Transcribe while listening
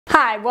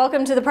Hi,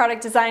 welcome to the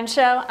Product Design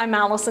Show. I'm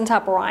Allison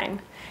Tupperwine.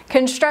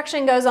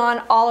 Construction goes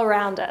on all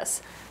around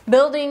us.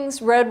 Buildings,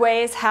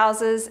 roadways,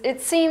 houses.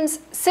 It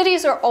seems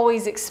cities are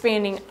always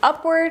expanding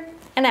upward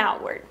and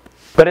outward.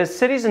 But as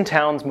cities and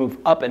towns move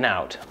up and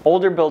out,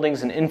 older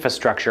buildings and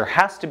infrastructure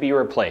has to be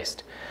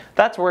replaced.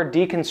 That's where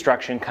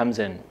deconstruction comes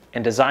in,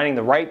 and designing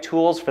the right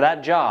tools for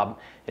that job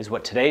is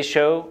what today's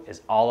show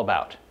is all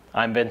about.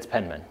 I'm Vince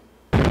Penman.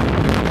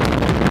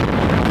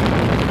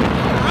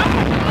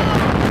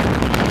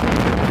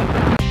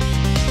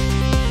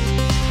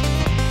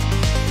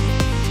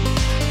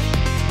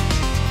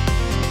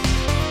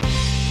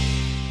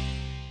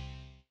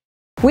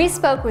 We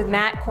spoke with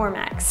Matt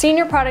Cormack,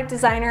 Senior Product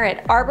Designer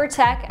at Arbor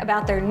Tech,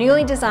 about their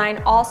newly designed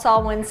AllSaw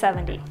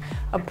 170,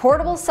 a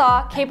portable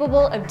saw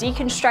capable of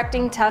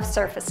deconstructing tough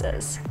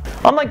surfaces.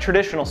 Unlike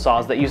traditional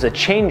saws that use a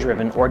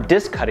chain-driven or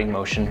disc-cutting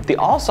motion, the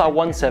AllSaw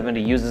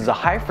 170 uses a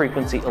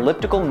high-frequency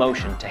elliptical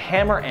motion to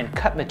hammer and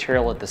cut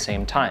material at the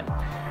same time.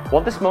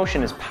 While this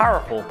motion is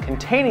powerful,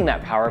 containing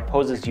that power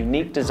poses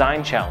unique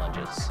design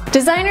challenges.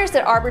 Designers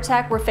at Arbor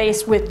Tech were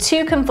faced with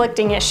two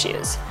conflicting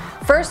issues.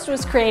 First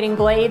was creating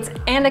blades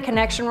and a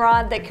connection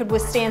rod that could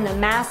withstand the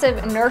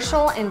massive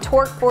inertial and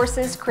torque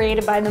forces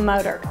created by the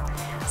motor.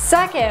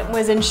 Second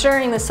was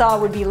ensuring the saw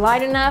would be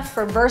light enough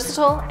for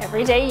versatile,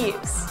 everyday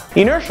use.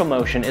 Inertial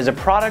motion is a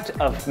product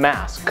of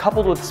mass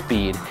coupled with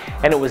speed,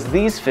 and it was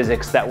these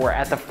physics that were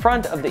at the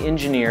front of the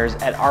engineers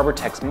at Arbor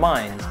Tech's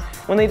minds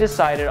when they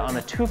decided on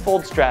a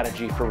twofold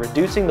strategy for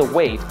reducing the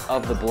weight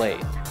of the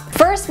blade.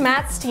 First,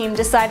 Matt's team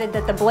decided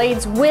that the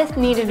blade's width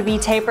needed to be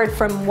tapered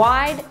from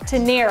wide to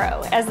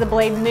narrow as the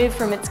blade moved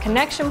from its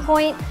connection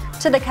point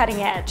to the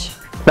cutting edge.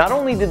 Not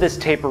only did this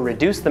taper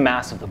reduce the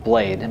mass of the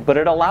blade, but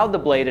it allowed the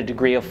blade a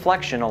degree of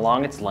flexion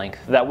along its length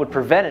that would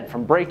prevent it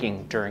from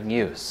breaking during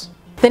use.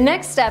 The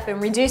next step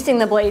in reducing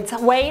the blade's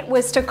weight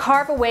was to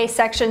carve away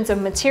sections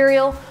of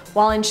material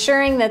while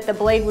ensuring that the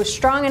blade was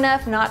strong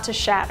enough not to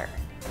shatter.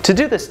 To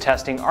do this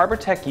testing, Arbor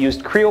Tech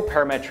used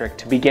cryoparametric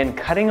to begin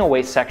cutting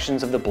away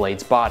sections of the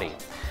blade's body.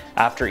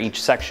 After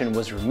each section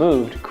was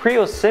removed,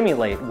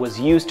 cryosimulate was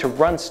used to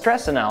run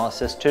stress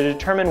analysis to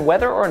determine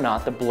whether or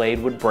not the blade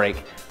would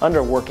break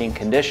under working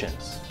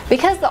conditions.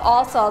 Because the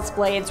AllSaw's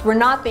blades were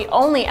not the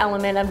only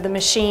element of the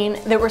machine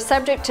that were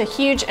subject to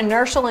huge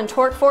inertial and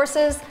torque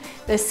forces,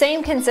 the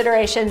same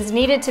considerations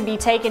needed to be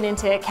taken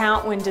into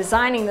account when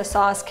designing the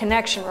saw's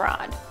connection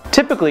rod.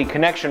 Typically,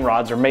 connection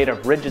rods are made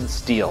of rigid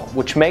steel,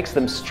 which makes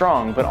them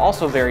strong but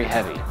also very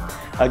heavy.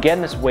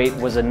 Again, this weight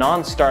was a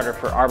non-starter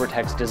for Arbor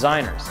Tech's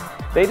designers.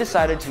 They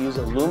decided to use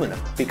aluminum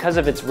because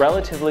of its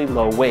relatively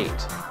low weight.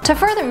 To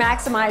further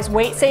maximize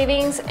weight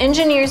savings,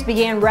 engineers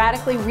began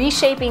radically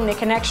reshaping the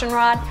connection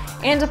rod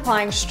and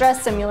applying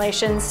stress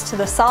simulations to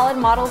the solid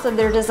models of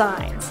their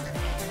designs.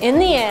 In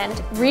the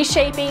end,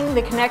 reshaping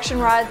the connection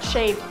rod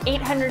shaved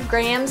 800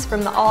 grams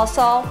from the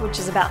AllSaw, which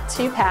is about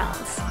 2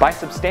 pounds. By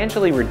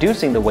substantially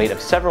reducing the weight of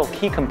several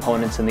key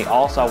components in the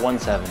AllSaw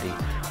 170,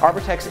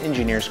 Arbor Tech's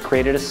engineers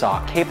created a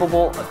saw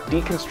capable of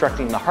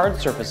deconstructing the hard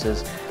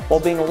surfaces while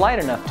being light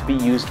enough to be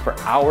used for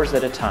hours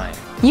at a time.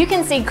 You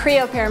can see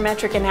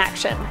cryoparametric in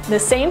action, the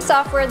same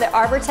software that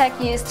Arbor Tech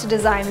used to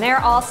design their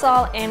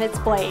AllSaw and its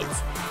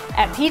blades,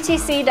 at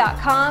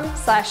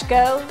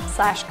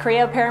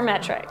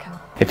ptc.com/go/cryoparametric.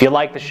 If you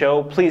like the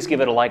show, please give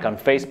it a like on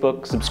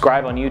Facebook,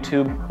 subscribe on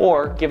YouTube,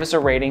 or give us a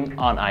rating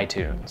on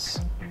iTunes.